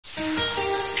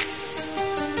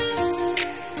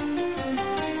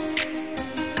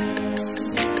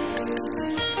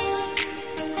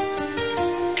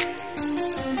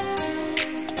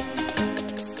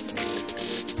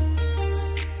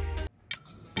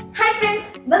friends,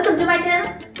 welcome to my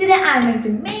channel. Today I am going to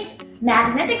make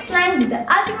magnetic slime with the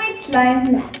Ultimate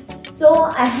Slime Lab. So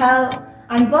I have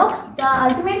unboxed the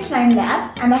Ultimate Slime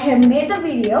Lab and I have made the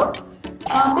video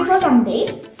before some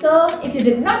days. So if you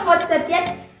did not watch that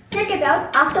yet, check it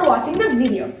out after watching this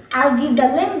video. I'll give the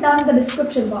link down in the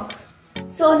description box.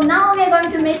 So now we are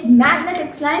going to make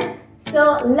magnetic slime.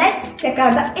 So let's check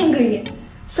out the ingredients.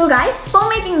 So guys, for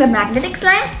making the magnetic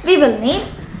slime, we will need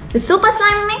the super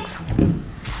slime mix,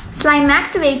 slime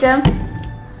activator,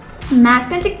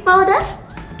 magnetic powder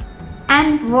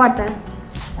and water.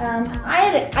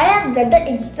 I have read the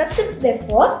instructions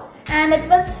before and it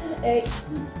was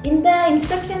in the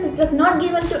instructions it was not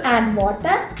given to add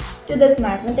water to this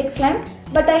magnetic slime,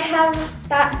 but I have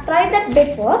tried that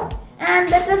before and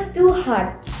that was too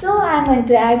hard, so I am going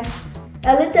to add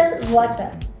a little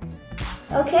water.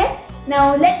 Okay,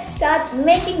 now let's start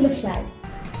making the slime.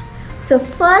 So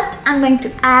first I'm going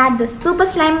to add the super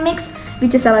slime mix,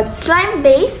 which is our slime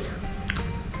base.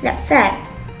 Let's add.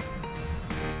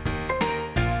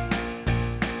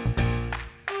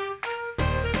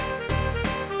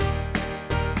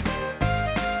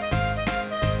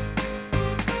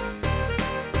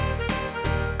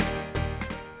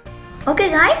 Okay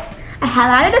guys, I have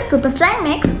added a super slime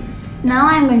mix. Now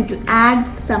I'm going to add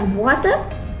some water.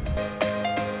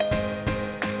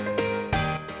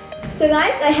 So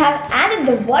guys, I have added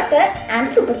the water and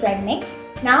the super slime mix.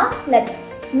 Now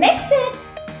let's mix it.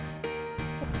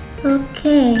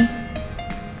 Okay.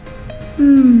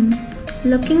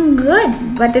 Looking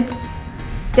good, but it's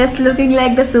just looking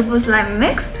like the super slime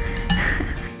mix.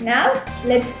 Now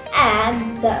let's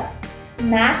add the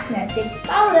magnetic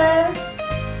powder.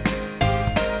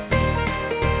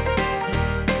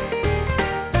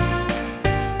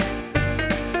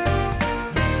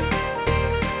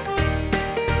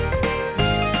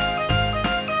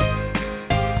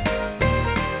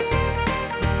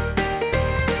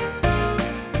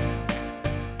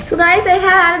 So guys, I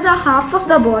have added the half of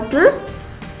the bottle.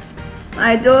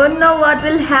 I don't know what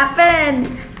will happen.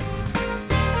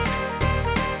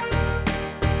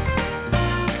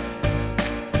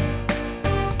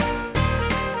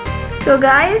 So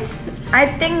guys, I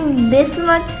think this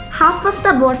much, half of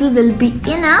the bottle will be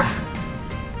enough.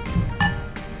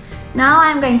 Now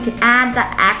I'm going to add the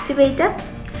activator.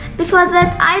 Before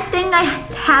that, I think I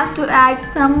have to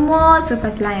add some more super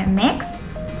slime mix.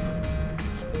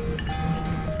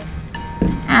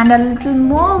 And a little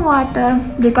more water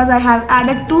because I have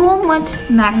added too much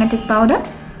magnetic powder.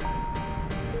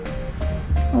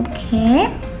 Okay.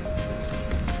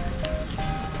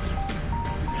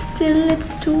 Still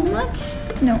it's too much?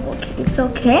 No, okay, it's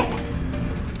okay.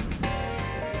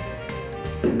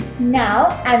 Now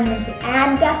I'm going to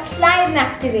add the slime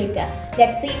activator.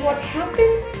 Let's see what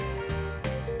happens.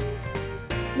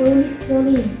 Slowly,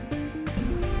 slowly.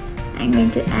 I'm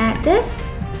going to add this.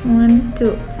 1,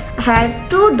 2. I had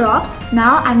 2 drops.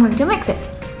 Now I'm going to mix it.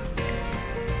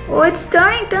 Oh, it's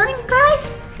turning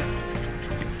guys.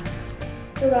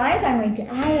 So guys, I'm going to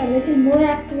add a little more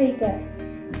activator.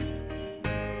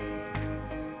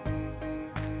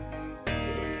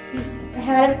 I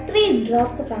have 3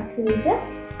 drops of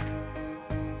activator.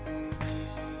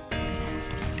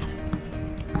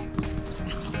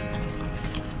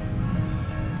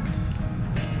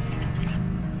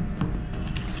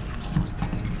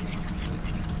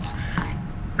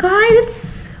 Guys,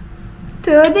 it's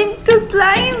turning to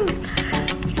slime.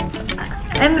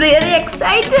 I'm really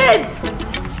excited.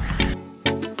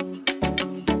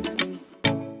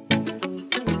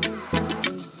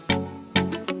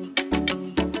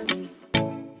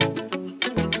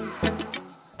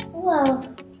 Wow.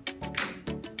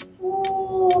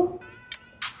 Ooh.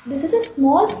 This is a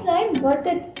small slime, but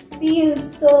it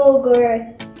feels so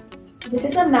good. This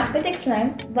is a magnetic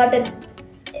slime, but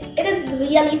it is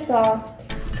really soft.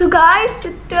 So guys,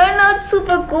 it turned out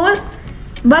super cool,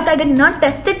 but I did not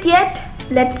test it yet.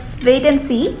 Let's wait and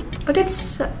see. But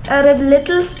it's a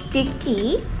little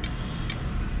sticky.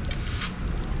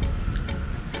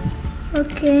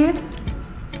 Okay,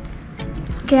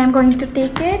 I'm going to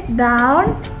take it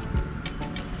down.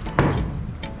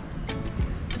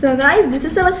 So guys, this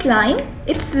is our slime.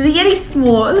 It's really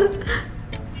small.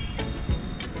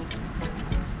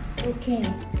 Okay,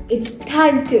 it's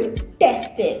time to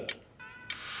test it.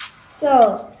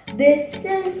 So this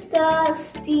is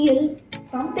steel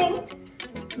something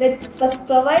which was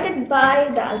provided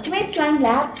by the Ultimate Slime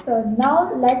Lab. So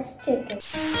now let's check it.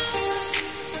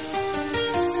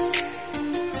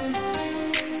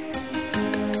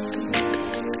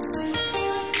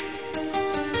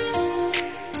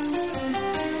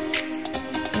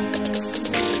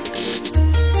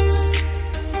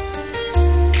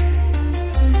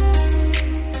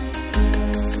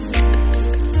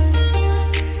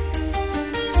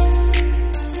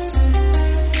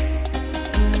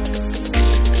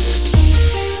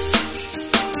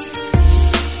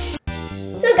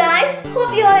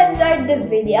 this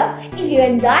video. If you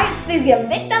enjoyed, please give a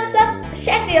big thumbs up,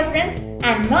 share to your friends,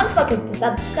 and don't forget to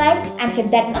subscribe and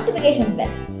hit that notification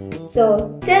bell.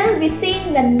 So till we see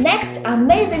in the next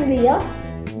amazing video,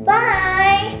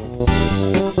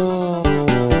 bye!